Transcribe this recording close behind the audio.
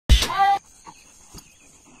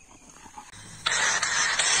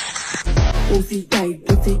Pussy tight,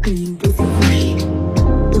 pussy clean, pussy fresh.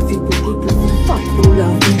 Pussy, pussy, pussy fat, full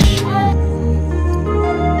of fish.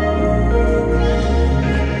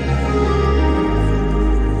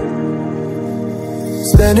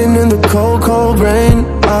 Standing in the cold, cold rain,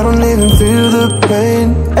 I don't even feel the pain.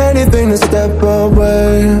 Anything to step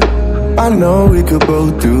away, I know we could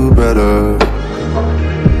both do better.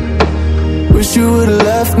 Wish you would've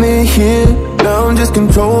left me here. Now I'm just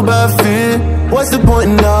controlled by fear. What's the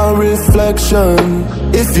point in our reflection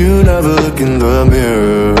if you never look in the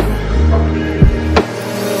mirror?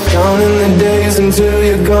 Counting the days until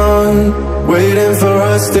you're gone, waiting for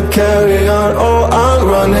us to carry on. Oh, I'm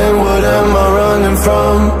running, what am I running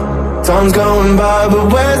from? Time's going by, but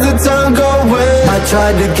where's the time going? I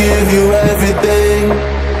tried to give you everything,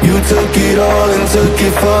 you took it all and took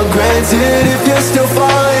it for granted. If you're still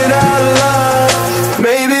falling out of love,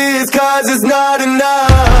 maybe it's 'cause it's not enough.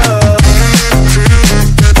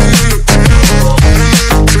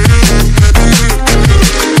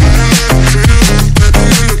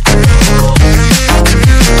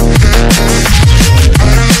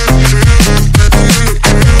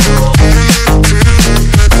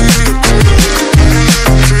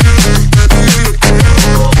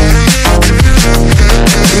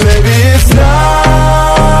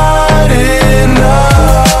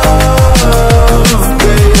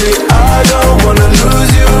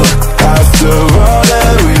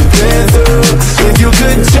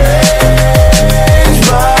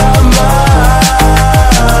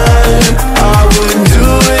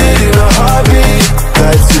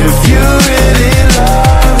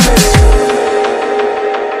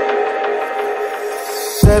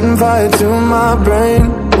 Setting fire to my brain,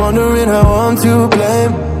 wondering how I'm to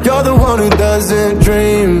blame. You're the one who doesn't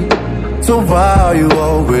dream, so why are you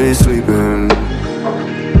always sleeping?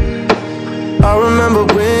 I remember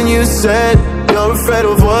when you said you're afraid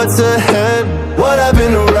of what's ahead. What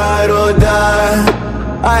happened to ride or die?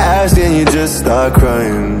 I asked and you just start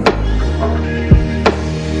crying.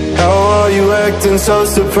 How are you acting so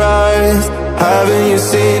surprised? Haven't you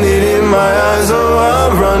seen it in my eyes? Oh,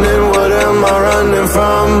 I'm running, what am I running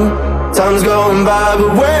from? Time's going by,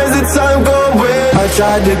 but where's the time going? I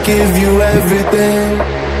tried to give you everything,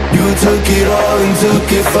 you took it all and took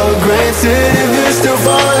it for granted. If you're still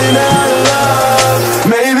falling out of love,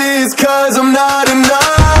 maybe it's 'cause I'm not enough.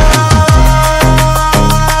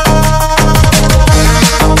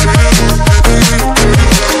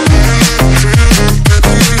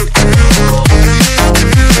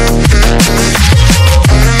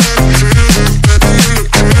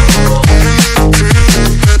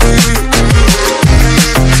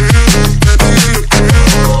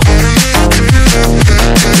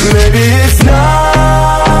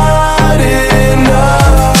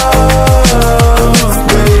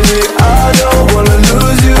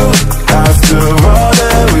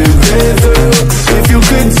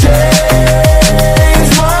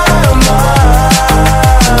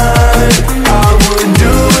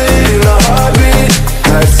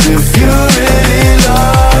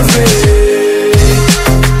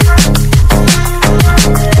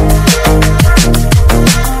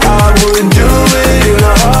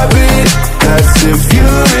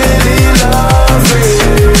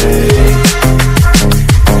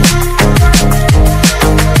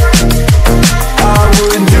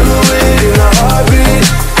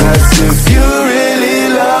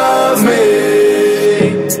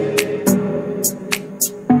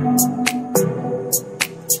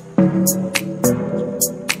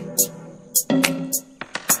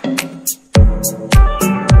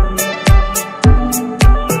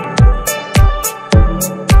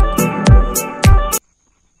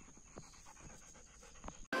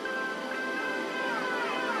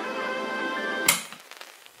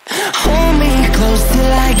 Hold me close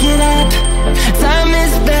till I get